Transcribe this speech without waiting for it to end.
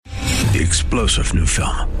the explosive new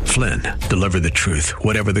film, Flynn, Deliver the Truth,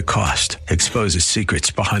 Whatever the Cost, exposes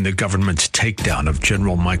secrets behind the government's takedown of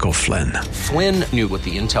General Michael Flynn. Flynn knew what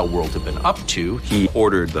the intel world had been up to. He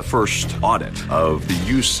ordered the first audit of the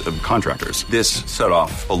use of contractors. This set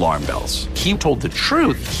off alarm bells. He told the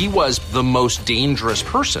truth. He was the most dangerous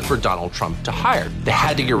person for Donald Trump to hire. They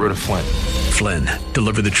had to get rid of Flynn. Flynn,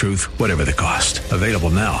 Deliver the Truth, Whatever the Cost. Available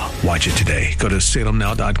now. Watch it today. Go to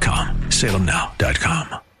salemnow.com.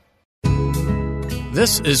 salemnow.com.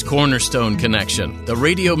 This is Cornerstone Connection, the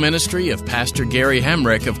radio ministry of Pastor Gary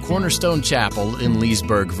Hemrick of Cornerstone Chapel in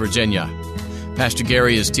Leesburg, Virginia. Pastor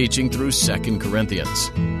Gary is teaching through 2 Corinthians.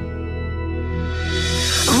 Real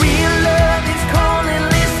love is calling,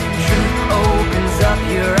 listen, truth opens up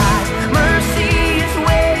your eyes. Mercy is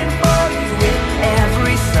waiting for you with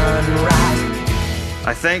every sunrise.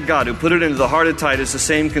 I thank God who put it into the heart of Titus the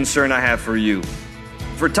same concern I have for you.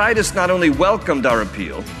 For Titus not only welcomed our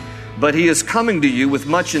appeal, but he is coming to you with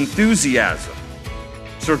much enthusiasm.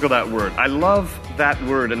 Circle that word. I love that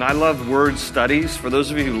word, and I love word studies. For those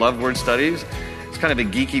of you who love word studies, it's kind of a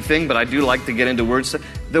geeky thing, but I do like to get into word studies.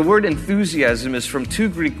 The word enthusiasm is from two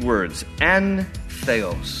Greek words, en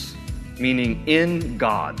theos, meaning in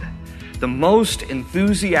God. The most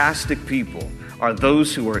enthusiastic people are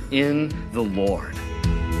those who are in the Lord.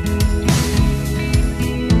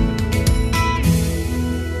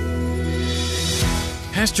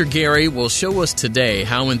 Pastor Gary will show us today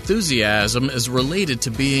how enthusiasm is related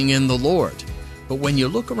to being in the Lord. But when you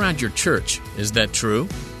look around your church, is that true?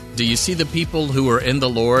 Do you see the people who are in the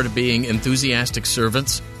Lord being enthusiastic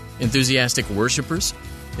servants, enthusiastic worshipers,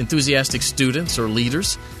 enthusiastic students or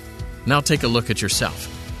leaders? Now take a look at yourself.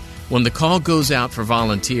 When the call goes out for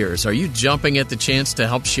volunteers, are you jumping at the chance to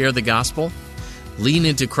help share the gospel? Lean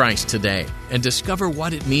into Christ today and discover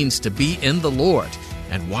what it means to be in the Lord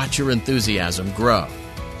and watch your enthusiasm grow.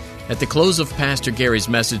 At the close of Pastor Gary's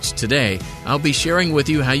message today, I'll be sharing with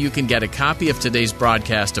you how you can get a copy of today's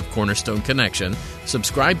broadcast of Cornerstone Connection,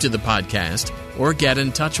 subscribe to the podcast, or get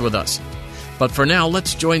in touch with us. But for now,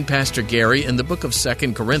 let's join Pastor Gary in the book of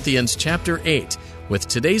 2 Corinthians chapter 8 with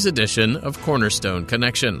today's edition of Cornerstone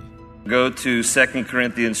Connection. Go to 2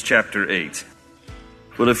 Corinthians chapter 8.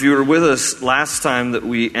 Well, if you were with us last time that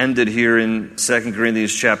we ended here in 2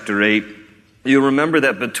 Corinthians chapter 8, you'll remember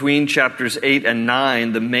that between chapters 8 and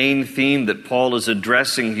 9, the main theme that Paul is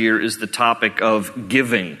addressing here is the topic of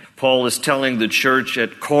giving. Paul is telling the church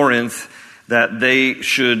at Corinth that they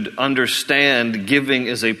should understand giving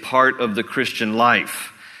is a part of the Christian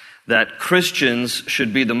life, that Christians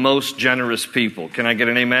should be the most generous people. Can I get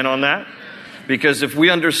an amen on that? Because if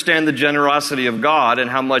we understand the generosity of God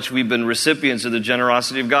and how much we've been recipients of the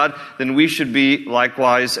generosity of God, then we should be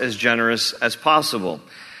likewise as generous as possible.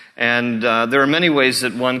 And there are many ways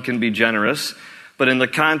that one can be generous, but in the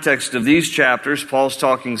context of these chapters, Paul's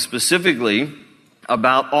talking specifically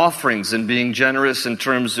about offerings and being generous in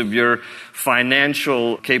terms of your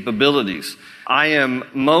financial capabilities. I am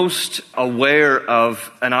most aware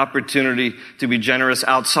of an opportunity to be generous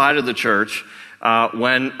outside of the church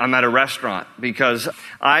when I'm at a restaurant, because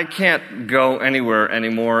I can't go anywhere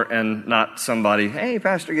anymore and not somebody, hey,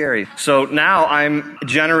 Pastor Gary. So now I'm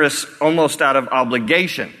generous almost out of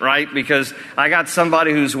obligation, right? Because I got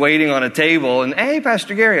somebody who's waiting on a table and, hey,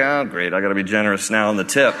 Pastor Gary, oh, great, I got to be generous now on the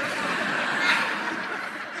tip.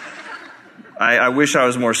 I wish I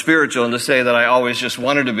was more spiritual and to say that I always just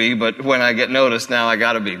wanted to be, but when I get noticed, now I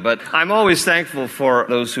got to be. But I'm always thankful for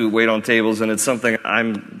those who wait on tables, and it's something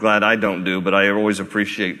I'm glad I don't do, but I always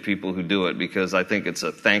appreciate people who do it because I think it's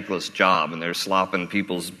a thankless job, and they're slopping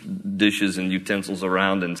people's dishes and utensils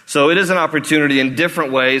around. And so it is an opportunity in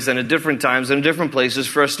different ways and at different times and in different places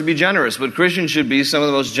for us to be generous. But Christians should be some of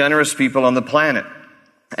the most generous people on the planet.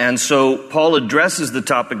 And so Paul addresses the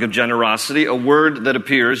topic of generosity, a word that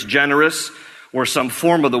appears, generous, or some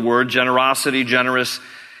form of the word, generosity, generous,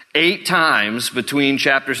 8 times between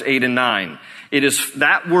chapters 8 and 9. It is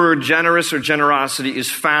that word, generous or generosity, is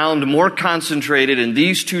found more concentrated in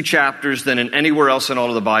these 2 chapters than in anywhere else in all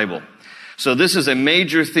of the Bible. So this is a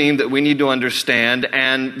major theme that we need to understand,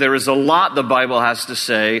 and there is a lot the Bible has to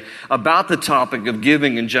say about the topic of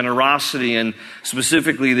giving and generosity, and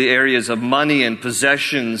specifically the areas of money and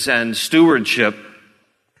possessions and stewardship.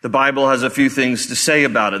 The Bible has a few things to say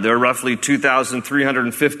about it. There are roughly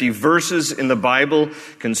 2,350 verses in the Bible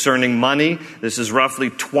concerning money. This is roughly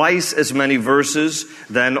twice as many verses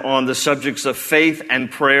than on the subjects of faith and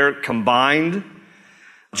prayer combined.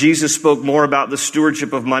 Jesus spoke more about the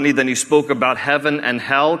stewardship of money than he spoke about heaven and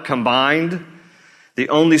hell combined. The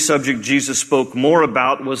only subject Jesus spoke more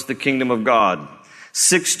about was the kingdom of God.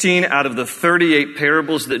 16 out of the 38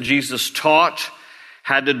 parables that Jesus taught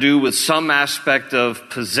had to do with some aspect of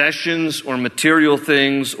possessions or material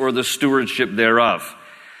things or the stewardship thereof.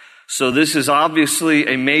 So this is obviously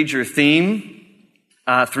a major theme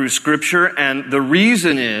through Scripture, and the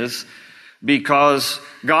reason is because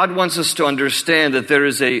God wants us to understand that there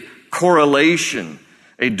is a correlation,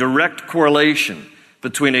 a direct correlation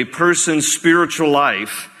between a person's spiritual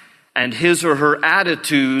life and his or her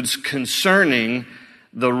attitudes concerning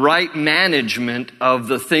the right management of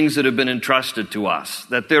the things that have been entrusted to us.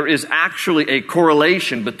 That there is actually a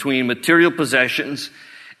correlation between material possessions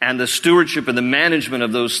and the stewardship and the management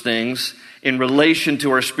of those things in relation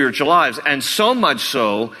to our spiritual lives. And so much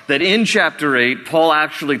so that in chapter 8, Paul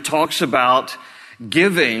actually talks about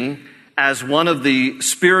giving as one of the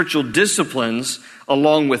spiritual disciplines,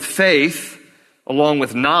 along with faith, along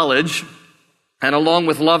with knowledge, and along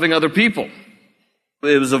with loving other people.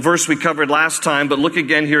 It was a verse we covered last time, but look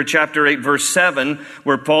again here, chapter 8, verse 7,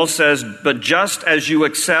 where Paul says, "But just as you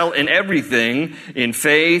excel in everything, in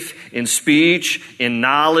faith, in speech, in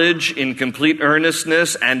knowledge, in complete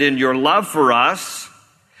earnestness, and in your love for us,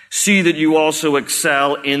 see that you also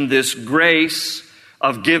excel in this grace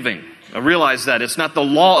of giving." Now realize that it's not the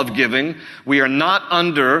law of giving. We are not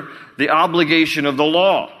under the obligation of the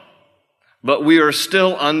law, but we are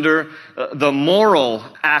still under the moral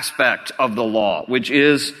aspect of the law, which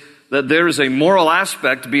is that there is a moral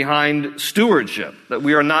aspect behind stewardship, that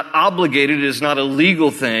we are not obligated. It is not a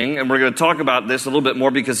legal thing. And we're going to talk about this a little bit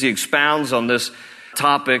more because he expounds on this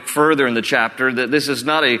topic further in the chapter, that this is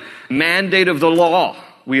not a mandate of the law.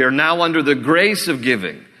 We are now under the grace of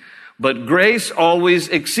giving. But grace always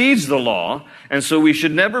exceeds the law, and so we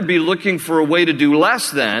should never be looking for a way to do less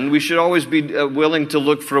than. We should always be willing to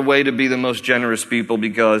look for a way to be the most generous people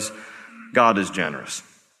because God is generous.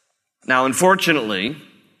 Now, unfortunately,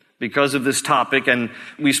 because of this topic, and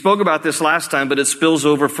we spoke about this last time, but it spills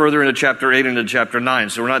over further into chapter 8 and into chapter 9,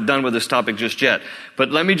 so we're not done with this topic just yet. But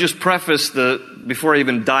let me just preface before I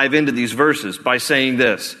even dive into these verses by saying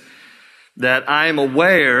this, that I am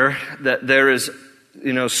aware that there is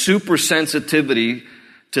super sensitivity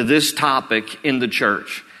to this topic in the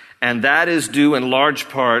church. And that is due in large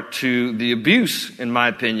part to the abuse, in my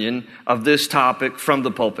opinion, of this topic from the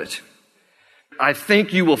pulpit. I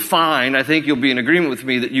think you'll be in agreement with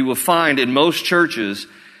me that you will find in most churches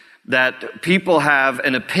that people have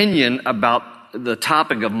an opinion about the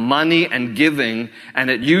topic of money and giving, and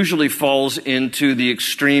it usually falls into the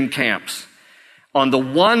extreme camps. On the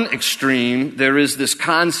one extreme, there is this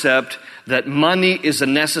concept that money is a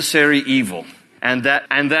necessary evil, and that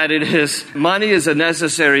money is a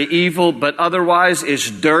necessary evil, but otherwise it's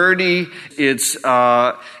dirty. It's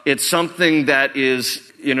something that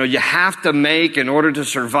is, you have to make in order to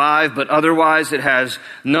survive, but otherwise it has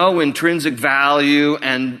no intrinsic value,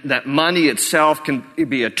 and that money itself can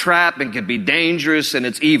be a trap and can be dangerous, and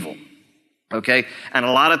it's evil. Okay? And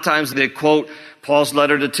a lot of times they quote Paul's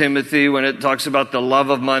letter to Timothy when it talks about the love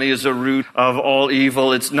of money is a root of all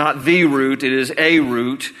evil. It's not the root, it is a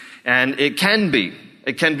root, and it can be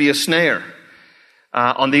a snare.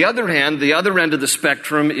 On the other hand, the other end of the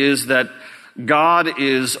spectrum is that God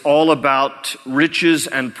is all about riches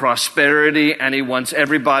and prosperity, and He wants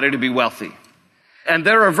everybody to be wealthy. And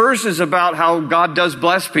there are verses about how God does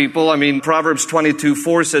bless people. I mean, Proverbs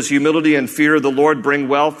 22:4 says, "Humility and fear of the Lord bring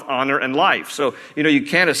wealth, honor, and life." So, you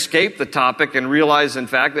can't escape the topic and realize, in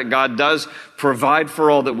fact, that God does provide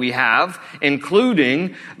for all that we have,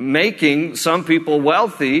 including making some people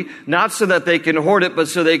wealthy, not so that they can hoard it, but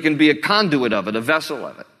so they can be a conduit of it, a vessel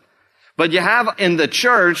of it. But you have in the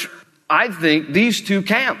church, I think, these two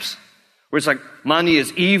camps, where it's like, money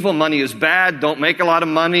is evil, money is bad, don't make a lot of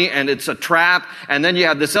money, and it's a trap. And then you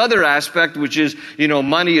have this other aspect, which is,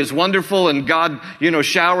 money is wonderful, and God,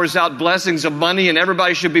 showers out blessings of money, and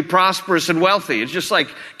everybody should be prosperous and wealthy. It's just like,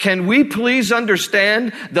 can we please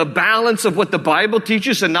understand the balance of what the Bible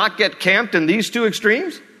teaches and not get camped in these two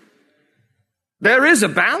extremes? There is a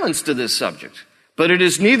balance to this subject, but it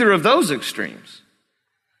is neither of those extremes.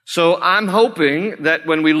 So I'm hoping that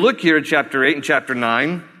when we look here at chapter 8 and chapter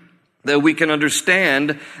 9, that we can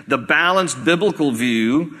understand the balanced biblical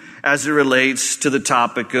view as it relates to the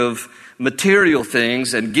topic of material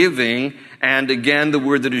things and giving, and again, the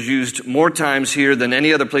word that is used more times here than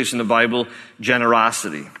any other place in the Bible,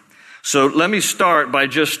 generosity. So let me start by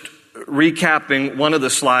just recapping one of the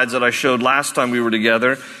slides that I showed last time we were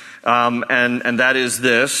together, and that is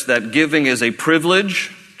this, that giving is a privilege,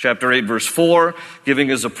 chapter 8, verse 4, giving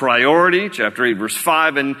is a priority, chapter 8, verse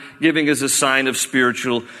 5, and giving is a sign of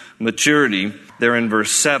spiritual maturity, there in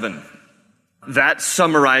verse 7. That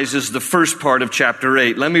summarizes the first part of chapter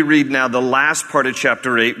 8. Let me read now the last part of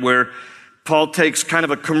chapter 8, where Paul takes kind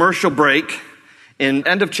of a commercial break in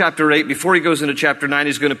end of chapter 8, before he goes into chapter 9,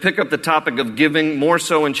 he's going to pick up the topic of giving more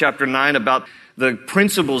so in chapter 9 about the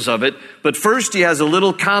principles of it. But first he has a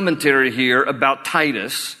little commentary here about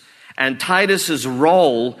Titus and Titus's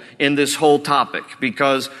role in this whole topic.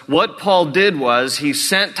 Because what Paul did was he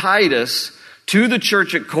sent Titus to the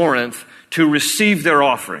church at Corinth to receive their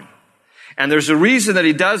offering. And there's a reason that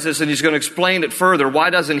he does this, and he's going to explain it further. Why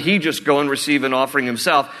doesn't he just go and receive an offering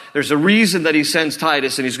himself? There's a reason that he sends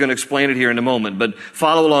Titus, and he's going to explain it here in a moment. But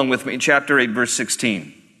follow along with me in chapter 8, verse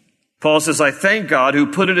 16. Paul says, I thank God who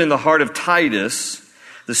put it in the heart of Titus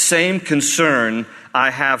the same concern I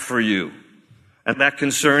have for you. And that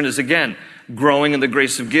concern is, again, growing in the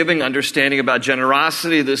grace of giving, understanding about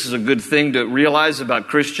generosity. This is a good thing to realize about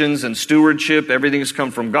Christians and stewardship. Everything has come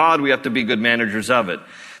from God. We have to be good managers of it.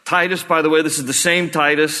 Titus, by the way, this is the same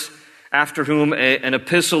Titus after whom an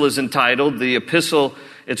epistle is entitled. The epistle,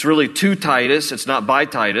 it's really to Titus. It's not by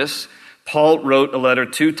Titus. Paul wrote a letter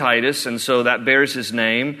to Titus, and so that bears his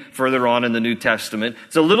name further on in the New Testament.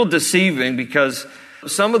 It's a little deceiving because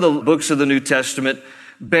some of the books of the New Testament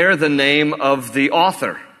bear the name of the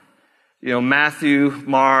author. You know, Matthew,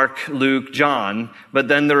 Mark, Luke, John. But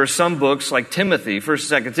then there are some books like Timothy,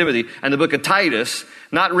 1st and 2nd Timothy, and the book of Titus,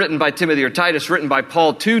 not written by Timothy or Titus, written by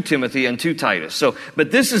Paul to Timothy and to Titus. So,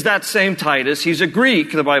 but this is that same Titus. He's a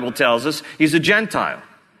Greek, the Bible tells us. He's a Gentile.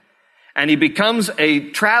 And he becomes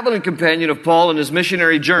a traveling companion of Paul in his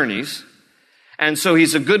missionary journeys. And so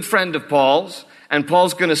he's a good friend of Paul's, and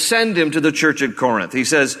Paul's going to send him to the church at Corinth. He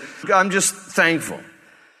says, I'm just thankful.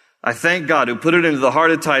 I thank God who put it into the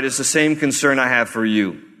heart of Titus the same concern I have for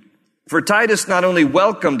you. For Titus not only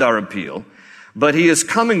welcomed our appeal, but he is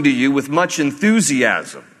coming to you with much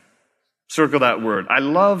enthusiasm. Circle that word. I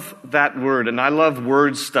love that word, and I love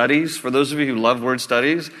word studies. For those of you who love word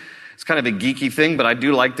studies, it's kind of a geeky thing, but I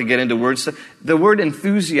do like to get into word studies. The word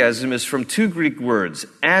enthusiasm is from two Greek words,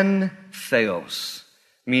 en theos,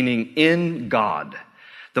 meaning in God.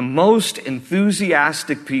 The most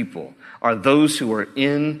enthusiastic people are those who are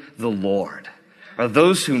in the Lord, are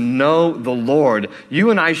those who know the Lord.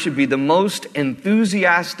 You and I should be the most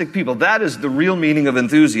enthusiastic people. That is the real meaning of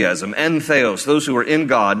enthusiasm, en theos, those who are in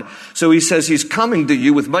God. So he says he's coming to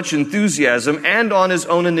you with much enthusiasm and on his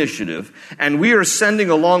own initiative, and we are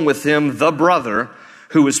sending along with him the brother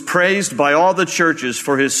who is praised by all the churches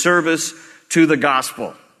for his service to the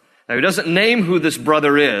gospel. Now, he doesn't name who this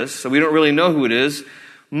brother is, so we don't really know who it is.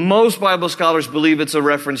 Most Bible scholars believe it's a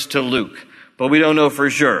reference to Luke, but we don't know for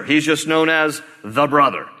sure. He's just known as the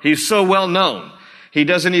brother. He's so well known, he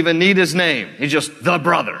doesn't even need his name. He's just the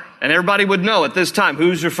brother. And everybody would know at this time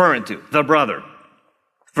who he's referring to, the brother.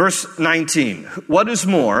 Verse 19, what is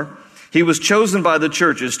more, he was chosen by the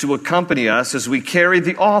churches to accompany us as we carry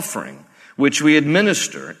the offering, which we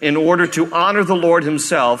administer in order to honor the Lord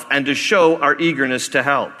himself and to show our eagerness to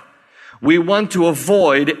help. We want to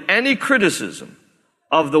avoid any criticism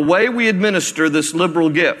of the way we administer this liberal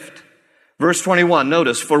gift. Verse 21,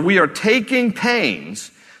 notice, for we are taking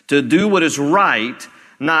pains to do what is right,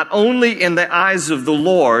 not only in the eyes of the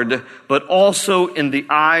Lord, but also in the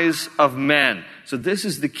eyes of men. So this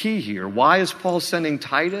is the key here. Why is Paul sending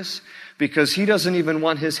Titus? Because he doesn't even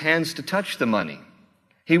want his hands to touch the money.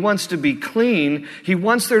 He wants to be clean. He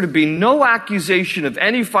wants there to be no accusation of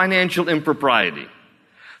any financial impropriety.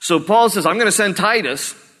 So Paul says, I'm going to send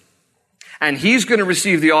Titus, and he's going to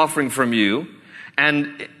receive the offering from you.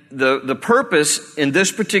 And the purpose in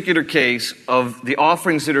this particular case of the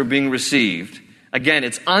offerings that are being received, again,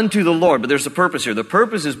 it's unto the Lord, but there's a purpose here. The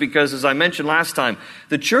purpose is because, as I mentioned last time,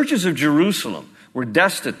 the churches of Jerusalem were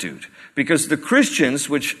destitute because the Christians,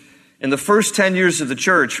 which in the first 10 years of the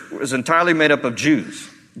church was entirely made up of Jews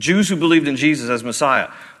who believed in Jesus as Messiah.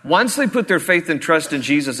 Once they put their faith and trust in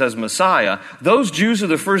Jesus as Messiah, those Jews of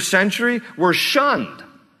the first century were shunned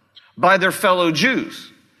by their fellow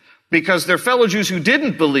Jews, because their fellow Jews who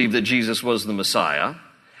didn't believe that Jesus was the Messiah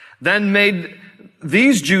then made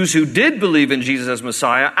these Jews who did believe in Jesus as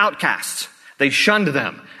Messiah outcasts. They shunned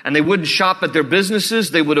them, and they wouldn't shop at their businesses.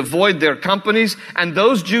 They would avoid their companies, and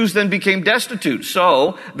those Jews then became destitute.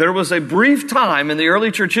 So there was a brief time in the early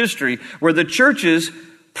church history where the churches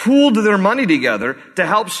pooled their money together to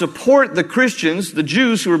help support the Christians, the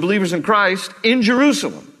Jews who were believers in Christ, in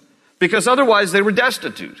Jerusalem, because otherwise they were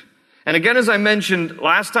destitute. And again, as I mentioned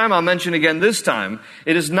last time, I'll mention again this time,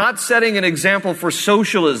 it is not setting an example for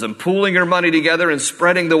socialism, pooling your money together and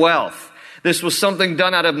spreading the wealth. This was something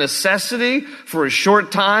done out of necessity for a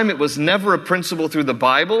short time. It was never a principle through the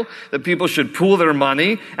Bible that people should pool their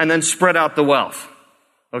money and then spread out the wealth.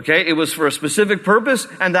 Okay? It was for a specific purpose,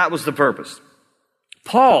 and that was the purpose.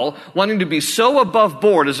 Paul, wanting to be so above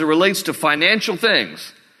board as it relates to financial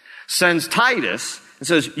things, sends Titus and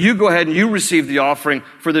says, you go ahead and you receive the offering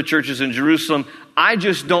for the churches in Jerusalem. I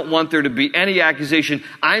just don't want there to be any accusation.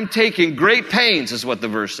 I'm taking great pains, is what the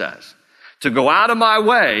verse says, to go out of my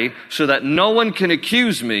way so that no one can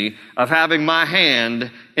accuse me of having my hand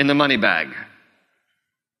in the money bag.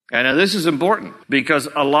 And now this is important because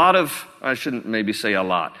I shouldn't maybe say a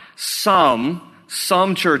lot, some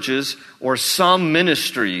churches or some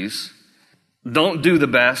ministries don't do the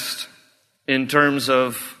best in terms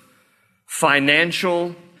of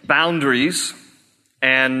financial boundaries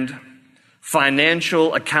and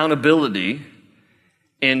financial accountability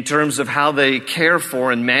in terms of how they care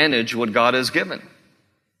for and manage what God has given.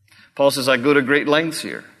 Paul says, I go to great lengths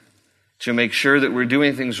here to make sure that we're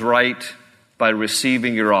doing things right by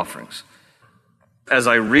receiving your offerings. As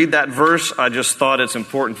I read that verse, I just thought it's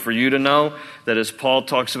important for you to know that as Paul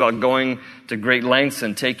talks about going to great lengths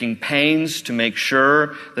and taking pains to make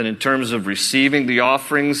sure that in terms of receiving the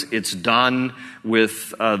offerings, it's done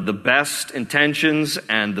with the best intentions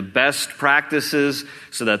and the best practices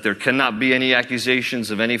so that there cannot be any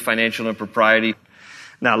accusations of any financial impropriety.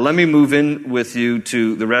 Now, let me move in with you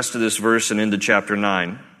to the rest of this verse and into chapter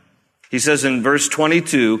 9. He says in verse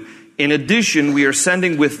 22, in addition, we are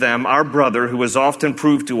sending with them our brother who has often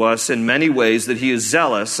proved to us in many ways that he is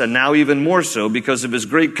zealous, and now even more so because of his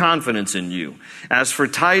great confidence in you. As for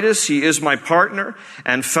Titus, he is my partner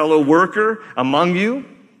and fellow worker among you.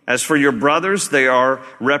 As for your brothers, they are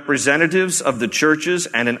representatives of the churches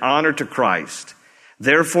and an honor to Christ.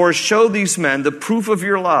 Therefore, show these men the proof of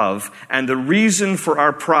your love and the reason for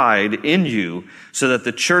our pride in you so that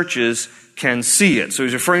the churches can see it. So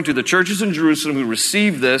he's referring to the churches in Jerusalem who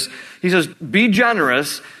received this. He says, be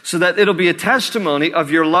generous so that it'll be a testimony of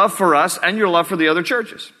your love for us and your love for the other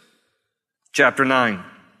churches. Chapter 9.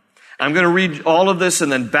 I'm going to read all of this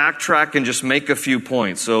and then backtrack and just make a few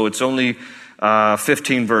points. So it's only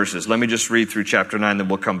 15 verses. Let me just read through chapter 9, then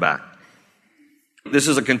we'll come back. This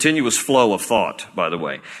is a continuous flow of thought, by the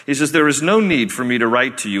way. He says, there is no need for me to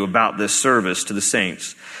write to you about this service to the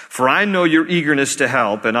saints, for I know your eagerness to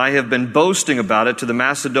help, and I have been boasting about it to the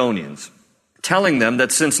Macedonians, telling them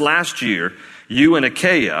that since last year, you and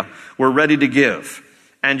Achaia were ready to give,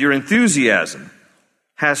 and your enthusiasm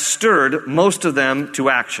has stirred most of them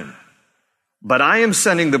to action. But I am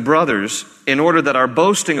sending the brothers in order that our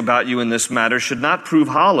boasting about you in this matter should not prove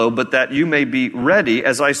hollow, but that you may be ready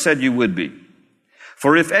as I said you would be.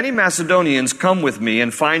 For if any Macedonians come with me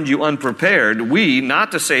and find you unprepared, we,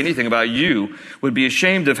 not to say anything about you, would be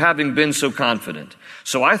ashamed of having been so confident.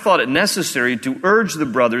 So I thought it necessary to urge the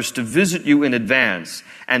brothers to visit you in advance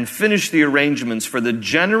and finish the arrangements for the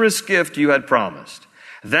generous gift you had promised.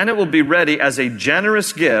 Then it will be ready as a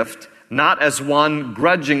generous gift, not as one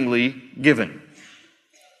grudgingly given.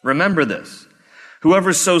 Remember this.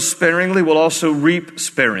 Whoever sows sparingly will also reap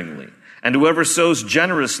sparingly, and whoever sows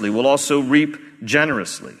generously will also reap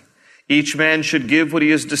generously. Each man should give what he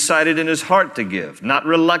has decided in his heart to give, not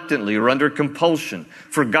reluctantly or under compulsion,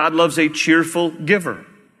 for God loves a cheerful giver.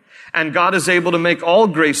 And God is able to make all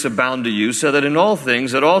grace abound to you, so that in all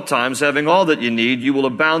things, at all times, having all that you need, you will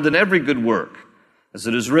abound in every good work. As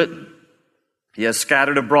it is written, he has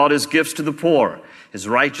scattered abroad his gifts to the poor. His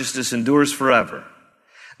righteousness endures forever.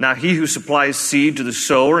 Now he who supplies seed to the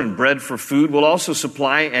sower and bread for food will also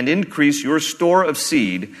supply and increase your store of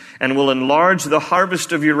seed and will enlarge the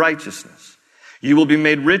harvest of your righteousness. You will be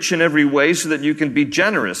made rich in every way so that you can be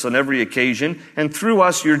generous on every occasion, and through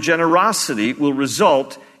us your generosity will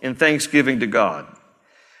result in thanksgiving to God.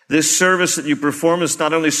 This service that you perform is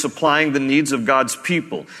not only supplying the needs of God's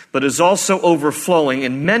people, but is also overflowing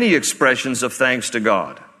in many expressions of thanks to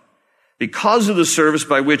God. Because of the service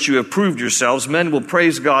by which you have proved yourselves, men will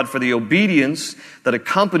praise God for the obedience that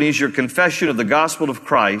accompanies your confession of the gospel of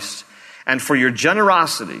Christ and for your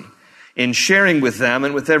generosity in sharing with them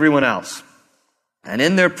and with everyone else. And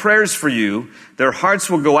in their prayers for you, their hearts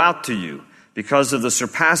will go out to you because of the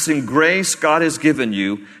surpassing grace God has given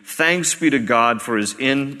you. Thanks be to God for his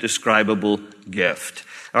indescribable gift.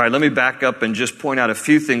 All right, let me back up and just point out a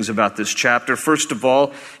few things about this chapter. First of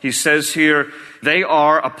all, he says here, they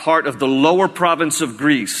are a part of the lower province of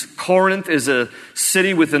Greece. Corinth is a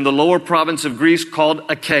city within the lower province of Greece called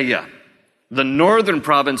Achaia. The northern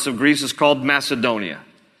province of Greece is called Macedonia.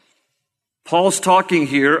 Paul's talking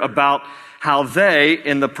here about how they,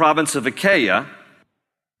 in the province of Achaia,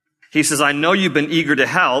 he says, I know you've been eager to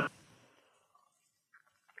help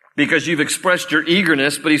because you've expressed your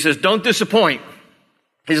eagerness, but he says, don't disappoint.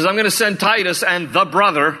 He says, I'm going to send Titus and the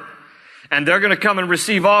brother, and they're going to come and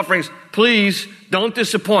receive offerings, please don't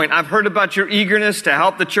disappoint. I've heard about your eagerness to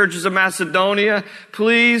help the churches of Macedonia.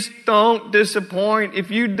 Please don't disappoint. If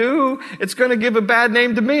you do, it's going to give a bad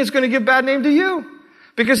name to me. It's going to give a bad name to you.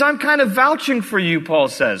 Because I'm kind of vouching for you, Paul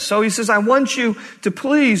says. So he says, I want you to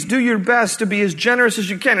please do your best to be as generous as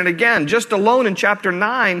you can. And again, just alone in chapter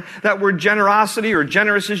 9, that word generosity or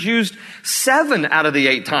generous is used 7 out of the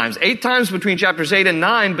 8 times. 8 times between chapters 8 and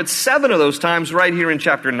 9, but 7 of those times right here in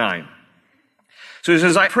chapter 9. So he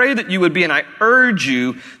says, I pray that you would be, and I urge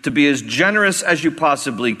you to be as generous as you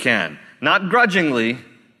possibly can. Not grudgingly.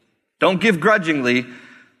 Don't give grudgingly,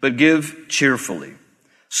 but give cheerfully.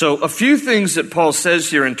 So a few things that Paul says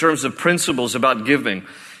here in terms of principles about giving.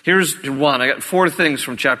 Here's one. I got 4 things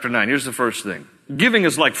from chapter 9. Here's the first thing. Giving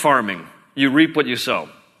is like farming. You reap what you sow.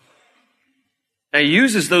 And he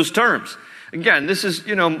uses those terms. Again, this is,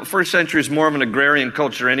 first century is more of an agrarian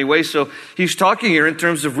culture anyway. So he's talking here in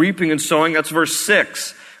terms of reaping and sowing. That's verse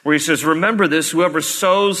 6, where he says, remember this, whoever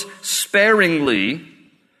sows sparingly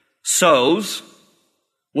sows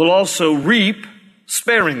will also reap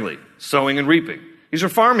sparingly. Sowing and reaping. These are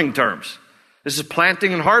farming terms. This is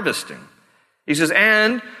planting and harvesting. He says,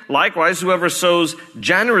 and likewise, whoever sows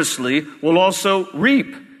generously will also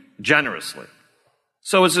reap generously.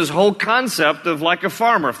 So it's this whole concept of like a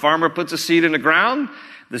farmer. A farmer puts a seed in the ground.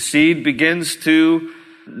 The seed begins to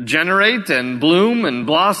generate and bloom and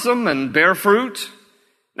blossom and bear fruit.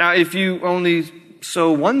 Now, if you only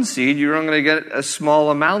sow one seed, you're only going to get a small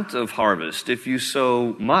amount of harvest. If you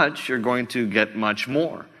sow much, you're going to get much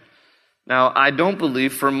more. Now, I don't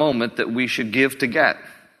believe for a moment that we should give to get.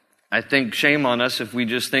 I think shame on us if we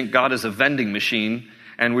just think God is a vending machine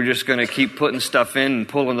and we're just going to keep putting stuff in and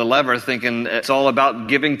pulling the lever thinking it's all about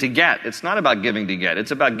giving to get. It's not about giving to get.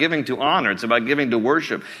 It's about giving to honor. It's about giving to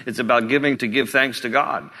worship. It's about giving to give thanks to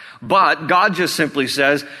God. But God just simply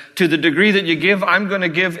says, to the degree that you give, I'm going to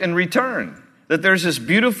give in return. That there's this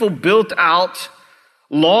beautiful built-out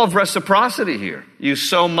law of reciprocity here. You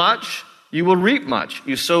sow much, you will reap much.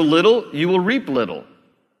 You sow little, you will reap little.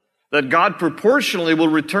 That God proportionally will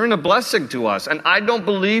return a blessing to us. And I don't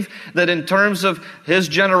believe that in terms of His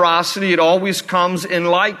generosity, it always comes in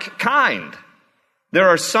like kind. There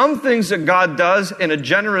are some things that God does in a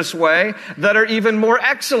generous way that are even more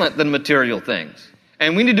excellent than material things.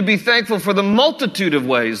 And we need to be thankful for the multitude of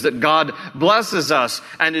ways that God blesses us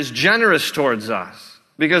and is generous towards us.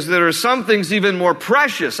 Because there are some things even more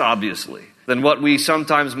precious, obviously, than what we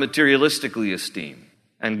sometimes materialistically esteem.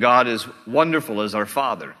 And God is wonderful as our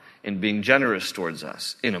Father in being generous towards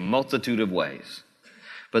us in a multitude of ways.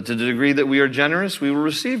 But to the degree that we are generous, we will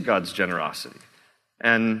receive God's generosity.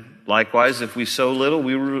 And likewise, if we sow little,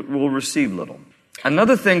 we will receive little.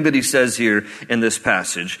 Another thing that he says here in this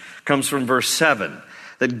passage comes from verse 7,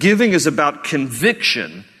 that giving is about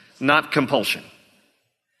conviction, not compulsion.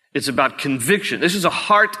 It's about conviction. This is a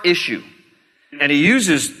heart issue. And he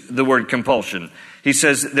uses the word compulsion. He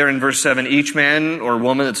says there in verse 7, each man or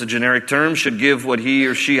woman, it's a generic term, should give what he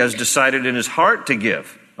or she has decided in his heart to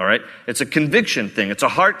give. All right? It's a conviction thing. It's a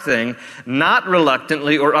heart thing, not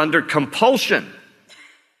reluctantly or under compulsion.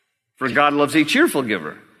 For God loves a cheerful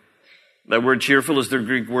giver. That word cheerful is the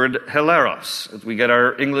Greek word hilaros. We get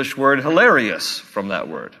our English word hilarious from that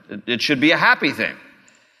word. It should be a happy thing.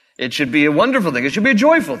 It should be a wonderful thing. It should be a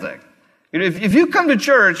joyful thing. If you come to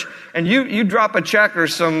church and you drop a check or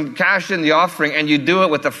some cash in the offering and you do it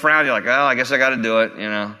with a frown, you're like, oh, I guess I got to do it.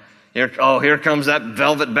 Here comes that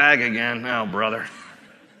velvet bag again. Oh, brother.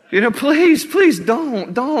 Please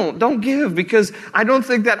don't give, because I don't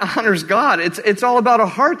think that honors God. It's all about a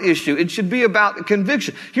heart issue. It should be about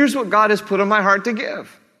conviction. Here's what God has put on my heart to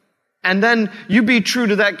give. And then you be true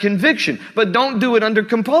to that conviction, but don't do it under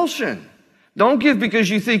compulsion. Don't give because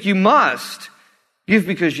you think you must. Give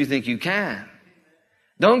because you think you can.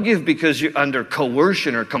 Don't give because you're under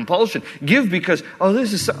coercion or compulsion. Give because,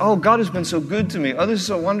 God has been so good to me. Oh, this is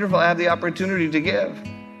so wonderful. I have the opportunity to give.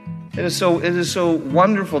 It is so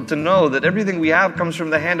wonderful to know that everything we have comes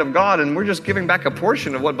from the hand of God, and we're just giving back a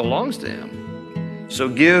portion of what belongs to Him. So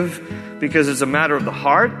give because it's a matter of the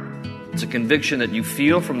heart. It's a conviction that you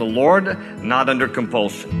feel from the Lord, not under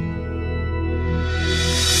compulsion.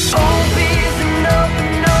 Jump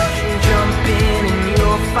in and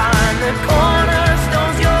you'll find the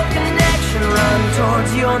cornerstone's your connection. Run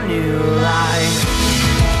towards your new life.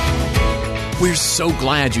 We're so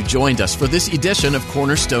glad you joined us for this edition of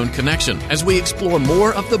Cornerstone Connection as we explore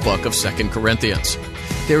more of the book of 2 Corinthians.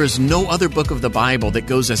 There is no other book of the Bible that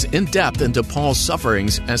goes as in-depth into Paul's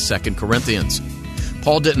sufferings as 2 Corinthians.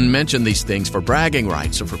 Paul didn't mention these things for bragging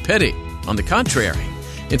rights or for pity. On the contrary,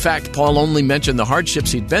 In fact, Paul only mentioned the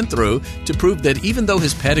hardships he'd been through to prove that even though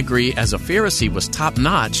his pedigree as a Pharisee was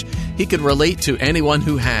top-notch, he could relate to anyone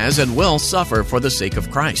who has and will suffer for the sake of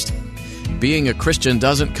Christ. Being a Christian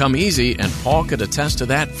doesn't come easy, and Paul could attest to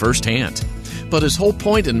that firsthand. But his whole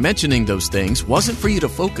point in mentioning those things wasn't for you to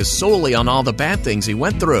focus solely on all the bad things he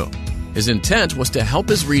went through. His intent was to help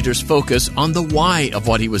his readers focus on the why of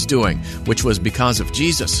what he was doing, which was because of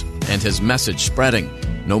Jesus and his message spreading,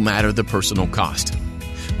 no matter the personal cost.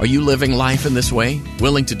 Are you living life in this way,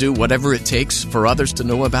 willing to do whatever it takes for others to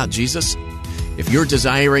know about Jesus? If you're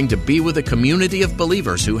desiring to be with a community of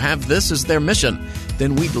believers who have this as their mission,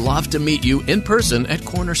 then we'd love to meet you in person at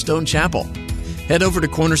Cornerstone Chapel. Head over to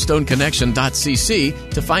cornerstoneconnection.cc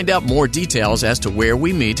to find out more details as to where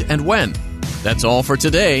we meet and when. That's all for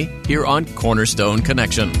today here on Cornerstone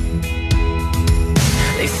Connection.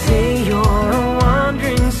 They say you're a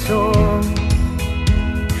wandering soul,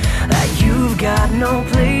 that you've got no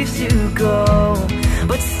place to go,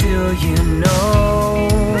 but still you know,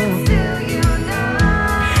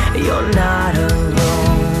 you're not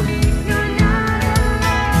alone.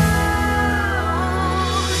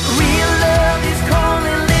 Real love is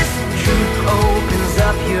calling, listen, truth opens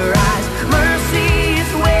up your eyes. Mercy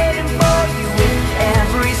is waiting for you with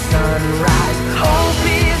every sunrise. Hope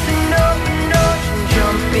is an open ocean,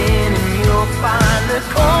 jump in and you'll find the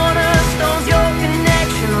cornerstones, your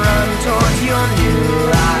connection, run towards your new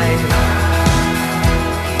life.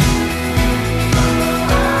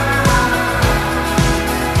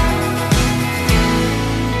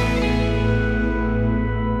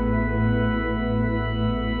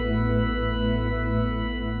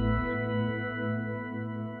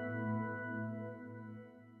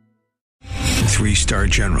 3-star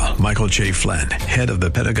General Michael J. Flynn, head of the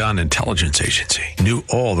Pentagon Intelligence Agency, knew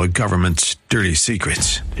all the government's dirty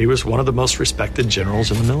secrets. He was one of the most respected generals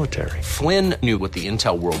in the military. Flynn knew what the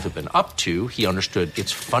intel world had been up to. He understood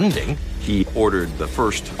its funding. He ordered the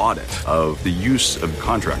first audit of the use of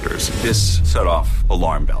contractors. This set off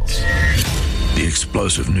alarm bells. The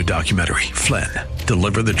explosive new documentary, Flynn,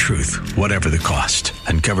 Deliver the Truth, Whatever the Cost,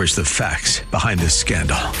 uncovers the facts behind this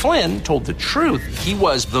scandal. Flynn told the truth. He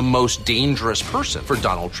was the most dangerous person for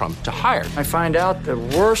Donald Trump to hire. I find out the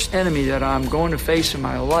worst enemy that I'm going to face in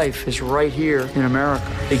my life is right here in America.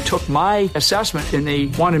 They took my assessment and they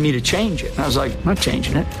wanted me to change it. And I was like, I'm not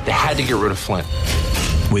changing it. They had to get rid of Flynn.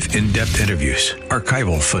 With in-depth interviews,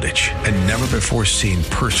 archival footage, and never-before-seen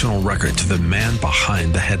personal records of the man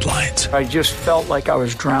behind the headlines. I just felt like I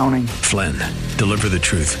was drowning. Flynn, Deliver the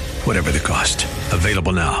Truth, Whatever the Cost.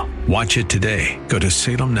 Available now. Watch it today. Go to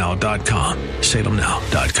salemnow.com.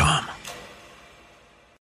 salemnow.com.